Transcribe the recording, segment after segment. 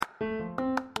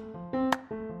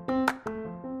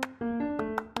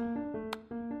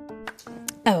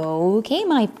Okay,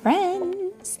 my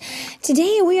friends.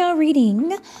 Today we are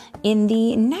reading in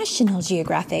the National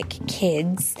Geographic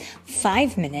Kids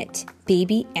 5-Minute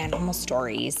Baby Animal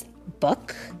Stories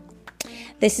book.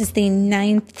 This is the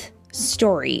 9th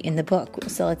story in the book.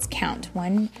 So let's count.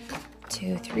 1,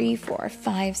 2, 3, 4,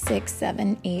 5, 6,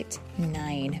 7, 8,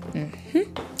 9.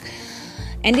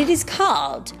 And it is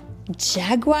called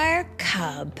Jaguar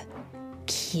Cub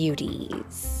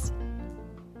Cuties.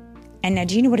 And now,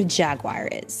 do you know what a jaguar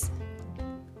is?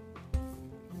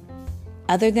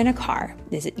 Other than a car,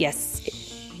 is it? Yes,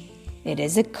 it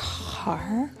is a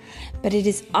car, but it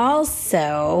is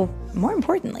also, more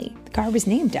importantly, the car was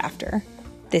named after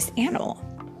this animal.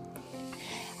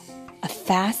 A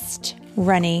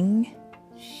fast-running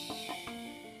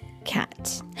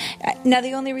cat. Now,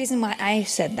 the only reason why I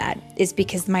said that is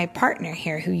because my partner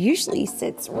here, who usually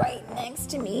sits right next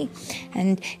to me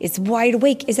and is wide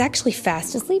awake, is actually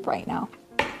fast asleep right now.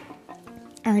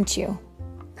 Aren't you?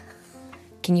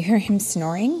 Can you hear him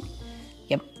snoring?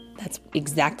 Yep, that's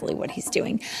exactly what he's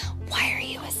doing. Why are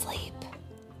you asleep?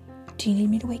 Do you need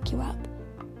me to wake you up?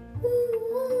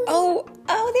 Oh,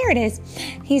 there it is.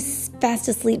 He's fast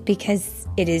asleep because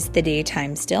it is the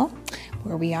daytime still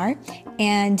where we are,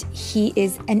 and he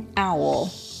is an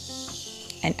owl.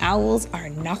 And owls are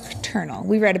nocturnal.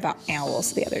 We read about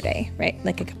owls the other day, right?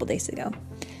 Like a couple days ago.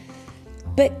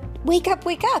 But wake up,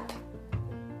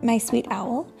 my sweet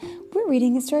owl. We're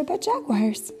reading a story about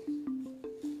jaguars.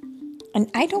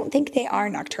 And I don't think they are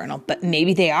nocturnal, but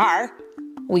maybe they are.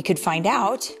 We could find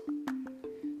out.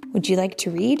 Would you like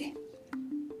to read?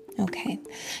 Okay.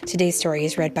 Today's story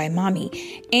is read by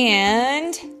Mommy.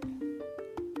 And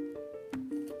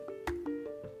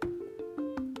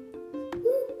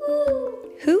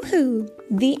Hoo-hoo,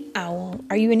 the owl.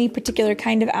 Are you any particular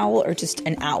kind of owl or just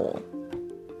an owl?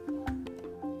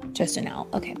 Just an owl.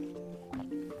 Okay.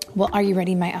 Well, are you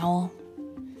ready, my owl?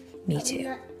 Me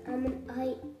too. I'm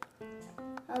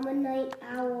a night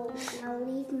owl. Now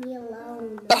leave me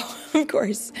alone. Oh, of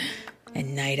course. A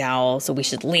night owl, so we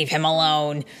should leave him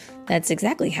alone. That's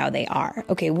exactly how they are.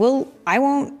 Okay, well, I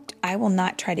will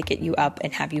not try to get you up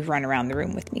and have you run around the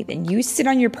room with me. Then you sit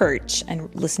on your perch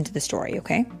and listen to the story,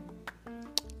 okay?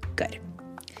 Good.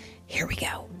 Here we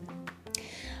go.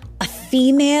 A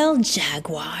female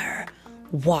jaguar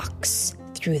walks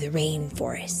through the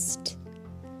rainforest.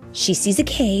 She sees a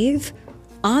cave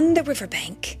on the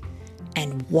riverbank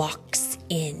and walks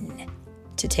in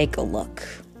to take a look.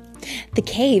 The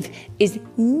cave is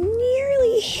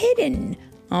nearly hidden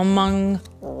among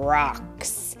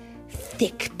rocks.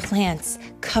 Thick plants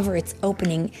cover its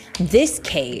opening. This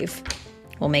cave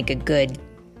will make a good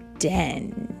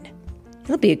den.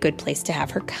 It'll be a good place to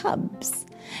have her cubs.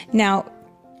 Now,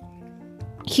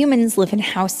 humans live in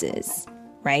houses,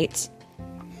 right?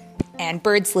 And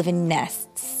birds live in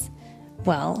nests.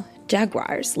 Well,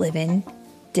 jaguars live in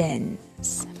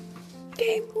dens.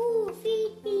 Okay. Ooh,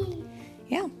 feed me.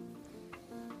 Yeah.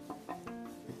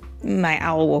 My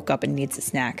owl woke up and needs a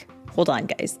snack. Hold on,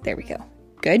 guys. There we go.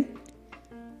 Good?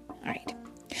 All right.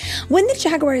 When the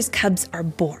jaguar's cubs are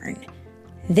born,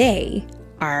 they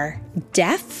are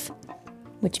deaf,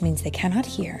 which means they cannot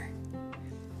hear.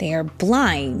 They are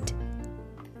blind,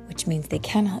 which means they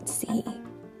cannot see.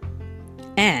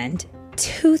 And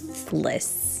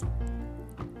toothless,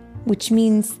 which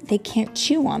means they can't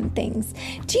chew on things.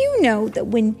 Do you know that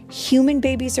when human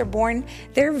babies are born,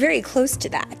 they're very close to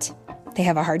that? They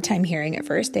have a hard time hearing at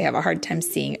first, they have a hard time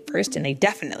seeing at first, and they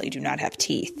definitely do not have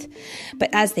teeth. But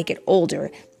as they get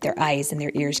older, their eyes and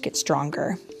their ears get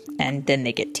stronger, and then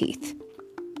they get teeth.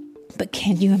 But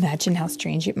can you imagine how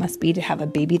strange it must be to have a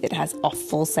baby that has a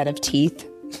full set of teeth?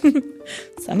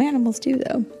 Some animals do,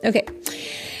 though. Okay.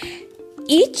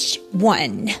 Each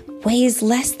one weighs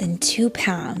less than 2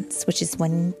 pounds, which is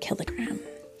 1 kilogram.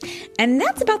 And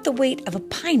that's about the weight of a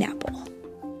pineapple.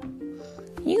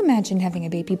 Can you imagine having a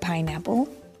baby pineapple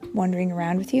wandering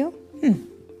around with you?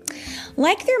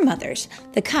 Like their mothers,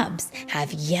 the cubs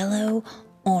have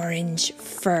yellow-orange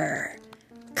fur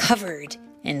covered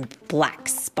in black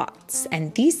spots.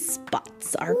 And these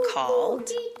spots are called...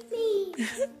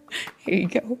 Here you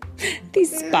go.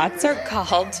 These spots are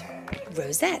called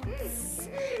rosettes.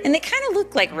 And they kind of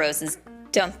look like roses,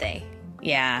 don't they?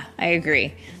 Yeah, I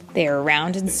agree. They are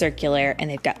round and circular, and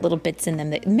they've got little bits in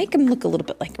them that make them look a little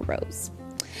bit like a rose.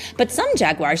 But some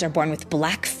jaguars are born with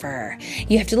black fur.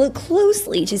 You have to look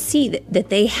closely to see that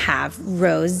they have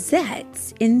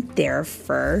rosettes in their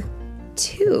fur,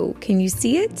 too. Can you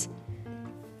see it?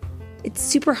 It's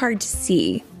super hard to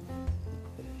see,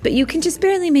 but you can just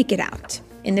barely make it out.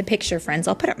 In the picture, friends,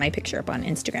 I'll put up my picture up on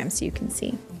Instagram so you can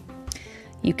see.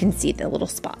 You can see the little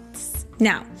spots.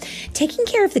 Now, taking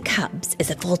care of the cubs is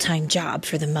a full-time job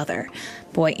for the mother.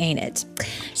 Boy, ain't it.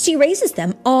 She raises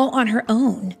them all on her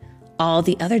own. All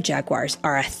the other jaguars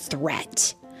are a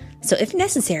threat. So if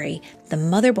necessary, the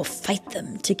mother will fight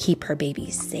them to keep her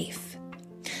babies safe.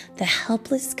 The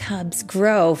helpless cubs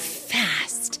grow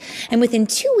fast, and within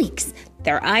 2 weeks,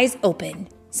 their eyes open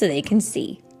so they can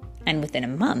see. And within a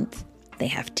month, they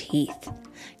have teeth.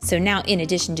 So now, in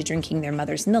addition to drinking their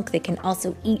mother's milk, they can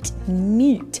also eat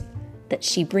meat that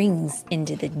she brings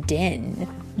into the den.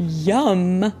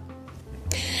 Yum!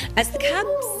 As the cubs...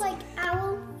 Like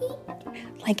owl meat?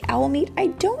 Like owl meat? I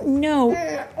don't know.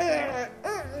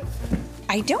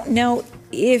 I don't know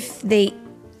if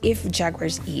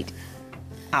jaguars eat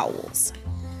owls.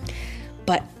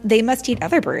 But they must eat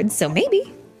other birds, so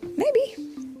maybe.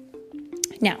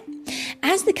 Now,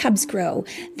 as the cubs grow,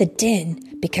 the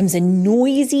den becomes a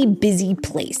noisy, busy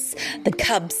place. The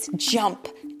cubs jump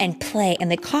and play,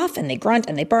 and they cough, and they grunt,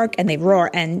 and they bark, and they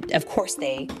roar, and of course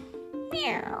they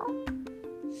meow.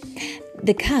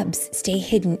 The cubs stay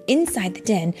hidden inside the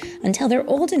den until they're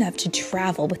old enough to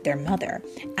travel with their mother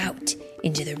out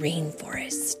into the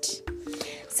rainforest.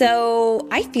 So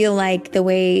I feel like the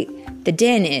way the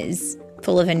den is,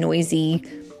 full of a noisy,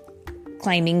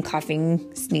 climbing,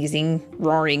 coughing, sneezing,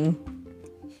 roaring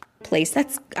place,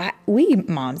 that's we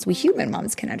human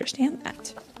moms can understand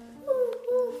that.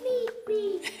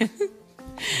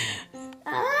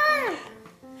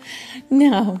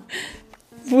 Now,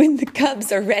 when the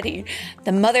cubs are ready,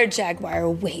 the mother jaguar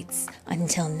waits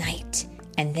until night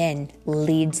and then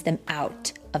leads them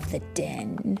out of the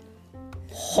den.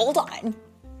 Hold on.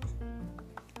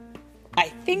 I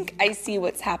think I see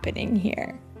what's happening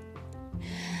here.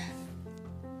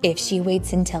 If she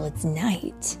waits until it's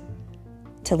night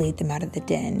to lead them out of the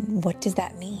den, what does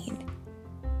that mean?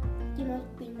 You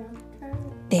must be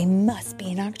nocturnal. They must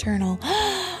be nocturnal.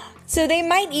 So they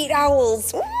might eat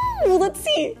owls. Ooh, let's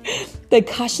see. The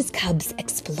cautious cubs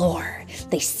explore.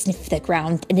 They sniff the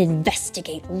ground and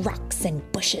investigate rocks and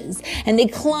bushes. And they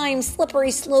climb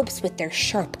slippery slopes with their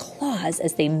sharp claws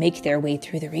as they make their way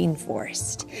through the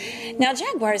rainforest. Now,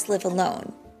 jaguars live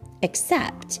alone,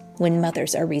 except when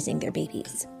mothers are raising their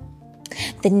babies.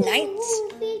 The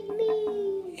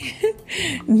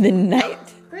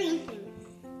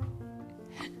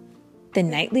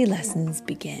nightly lessons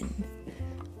begin.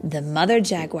 The mother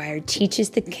jaguar teaches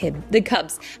the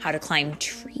cubs how to climb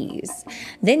trees.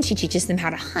 Then she teaches them how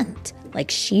to hunt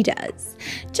like she does.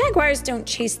 Jaguars don't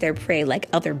chase their prey like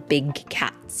other big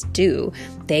cats do.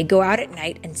 They go out at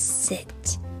night and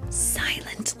sit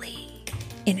silently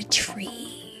in a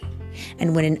tree.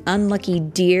 And when an unlucky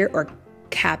deer or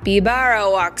capybara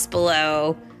walks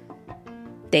below,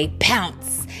 they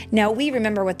pounce. Now, we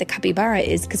remember what the capybara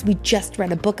is because we just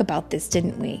read a book about this,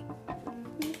 didn't we?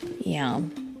 Yeah.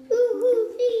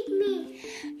 Feed me.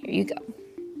 Here you go.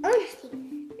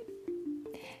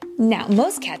 Now,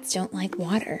 most cats don't like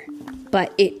water,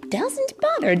 but it doesn't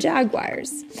bother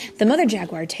jaguars. The mother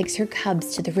jaguar takes her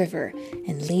cubs to the river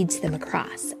and leads them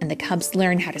across, and the cubs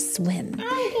learn how to swim.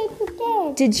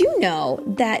 Did you know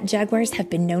that jaguars have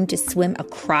been known to swim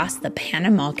across the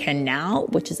Panama Canal,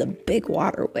 which is a big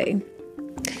waterway?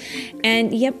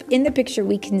 And yep, in the picture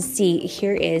we can see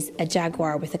here is a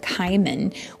jaguar with a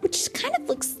caiman, which kind of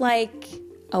looks like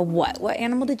a what? What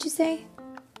animal did you say?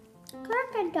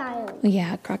 Crocodile.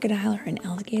 Yeah, a crocodile or an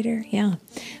alligator, yeah.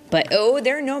 But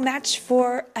they're no match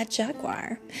for a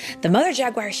jaguar. The mother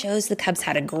jaguar shows the cubs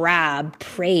how to grab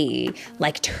prey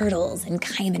like turtles and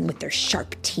caiman with their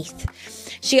sharp teeth.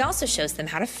 She also shows them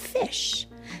how to fish.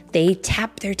 They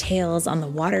tap their tails on the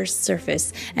water's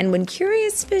surface, and when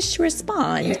curious fish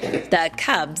respond, the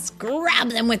cubs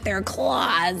grab them with their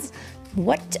claws.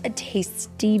 What a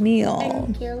tasty meal.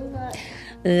 And kill that.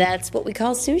 That's what we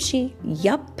call sushi.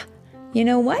 Yup. You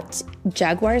know what?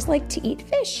 Jaguars like to eat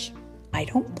fish. I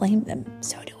don't blame them.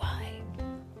 So do I.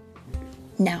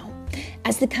 Now,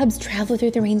 as the cubs travel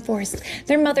through the rainforest,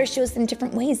 their mother shows them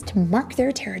different ways to mark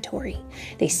their territory.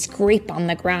 They scrape on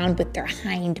the ground with their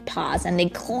hind paws, and they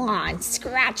claw and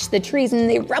scratch the trees, and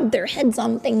they rub their heads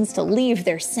on things to leave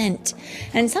their scent.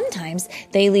 And sometimes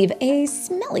they leave a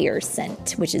smellier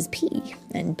scent, which is pee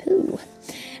and poo.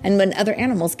 And when other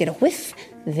animals get a whiff,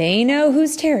 they know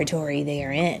whose territory they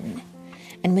are in.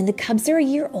 And when the cubs are a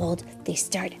year old, they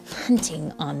start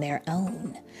hunting on their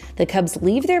own. The cubs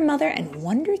leave their mother and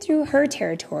wander through her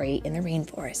territory in the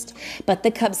rainforest. But the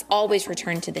cubs always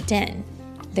return to the den.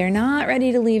 They're not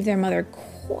ready to leave their mother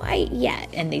quite yet,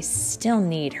 and they still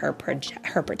need her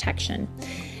protection.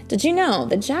 Did you know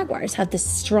that jaguars have the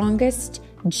strongest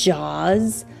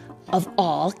jaws of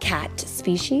all cat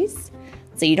species?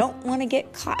 So you don't want to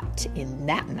get caught in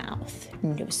that mouth.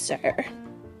 No, sir.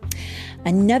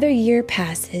 Another year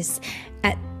passes.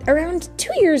 At around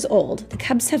 2 years old, the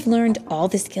cubs have learned all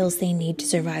the skills they need to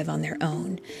survive on their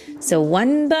own. So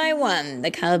one by one,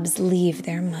 the cubs leave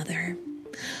their mother.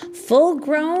 Full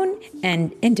grown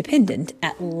and independent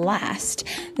at last,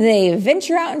 they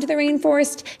venture out into the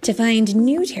rainforest to find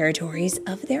new territories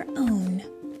of their own.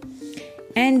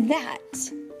 And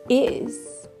that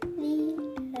is